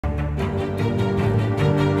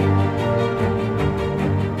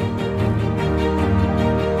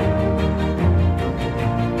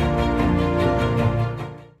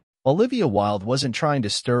Olivia Wilde wasn't trying to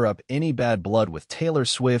stir up any bad blood with Taylor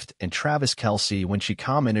Swift and Travis Kelce when she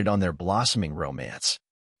commented on their blossoming romance.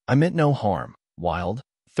 "I meant no harm," Wilde,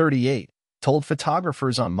 38, told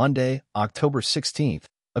photographers on Monday, October 16th,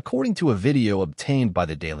 according to a video obtained by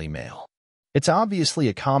the Daily Mail. It's obviously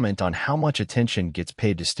a comment on how much attention gets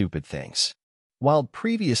paid to stupid things. Wilde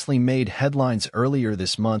previously made headlines earlier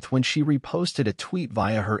this month when she reposted a tweet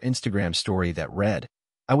via her Instagram story that read,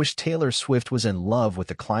 "I wish Taylor Swift was in love with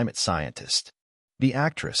a climate scientist." The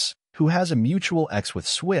actress, who has a mutual ex with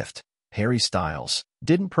Swift, Harry Styles,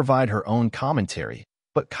 didn't provide her own commentary,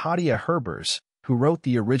 but Katia Herbers, who wrote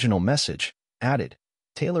the original message, added,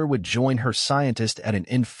 "Taylor would join her scientist at an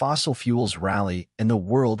end fossil fuels rally and the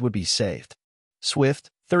world would be saved." Swift,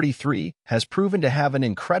 33, has proven to have an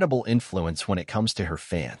incredible influence when it comes to her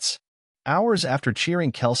fans. Hours after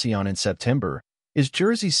cheering Kelce on in September, his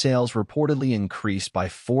jersey sales reportedly increased by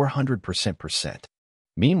 400%.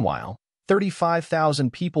 Meanwhile,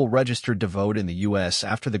 35,000 people registered to vote in the U.S.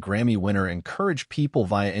 after the Grammy winner encouraged people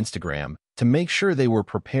via Instagram to make sure they were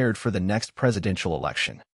prepared for the next presidential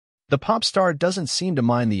election. The pop star doesn't seem to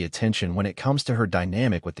mind the attention when it comes to her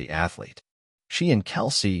dynamic with the athlete. She and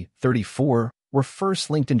Kelce, 34, were first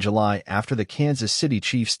linked in July after the Kansas City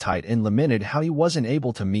Chiefs tight end lamented how he wasn't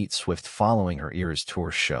able to meet Swift following her Eras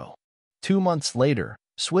Tour show. 2 months later,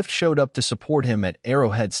 Swift showed up to support him at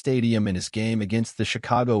Arrowhead Stadium in his game against the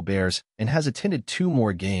Chicago Bears and has attended 2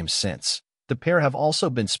 more games since. The pair have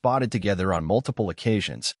also been spotted together on multiple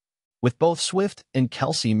occasions, with both Swift and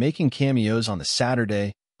Kelce making cameos on the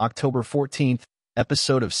Saturday, October 14th,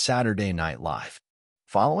 episode of Saturday Night Live.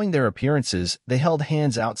 Following their appearances, they held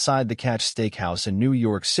hands outside the Catch Steakhouse in New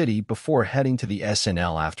York City before heading to the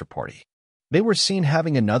SNL afterparty. They were seen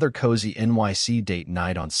having another cozy NYC date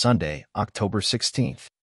night on Sunday, October 16th.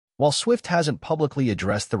 While Swift hasn't publicly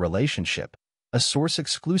addressed the relationship, a source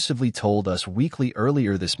exclusively told Us Weekly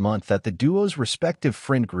earlier this month that the duo's respective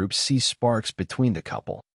friend groups see sparks between the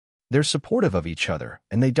couple. They're supportive of each other,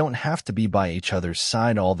 and they don't have to be by each other's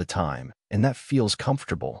side all the time, and that feels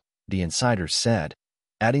comfortable, the insider said,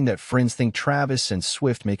 adding that friends think Travis and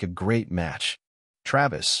Swift make a great match.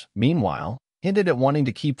 Travis, meanwhile, hinted at wanting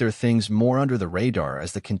to keep their things more under the radar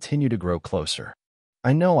as they continue to grow closer.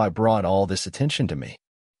 "I know I brought all this attention to me.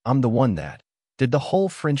 I'm the one that did the whole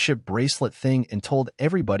friendship bracelet thing and told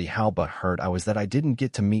everybody how butthurt I was that I didn't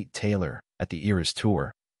get to meet Taylor at the Eras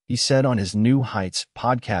Tour," he said on his New Heights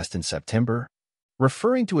podcast in September,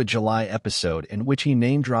 referring to a July episode in which he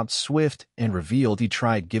name-dropped Swift and revealed he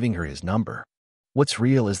tried giving her his number. "What's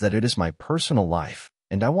real is that it is my personal life,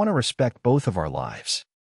 and I want to respect both of our lives."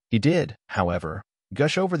 He did, however,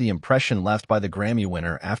 gush over the impression left by the Grammy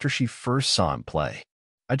winner after she first saw him play.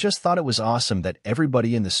 "I just thought it was awesome that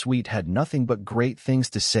everybody in the suite had nothing but great things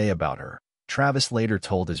to say about her," Travis later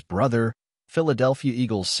told his brother, Philadelphia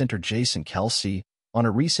Eagles center Jason Kelce, on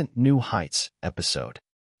a recent New Heights episode.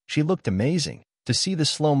 "She looked amazing. To see the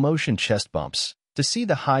slow-motion chest bumps, to see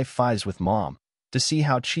the high fives with Mom, to see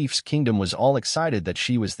how Chiefs Kingdom was all excited that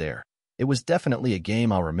she was there. It was definitely a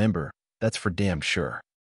game I'll remember, that's for damn sure."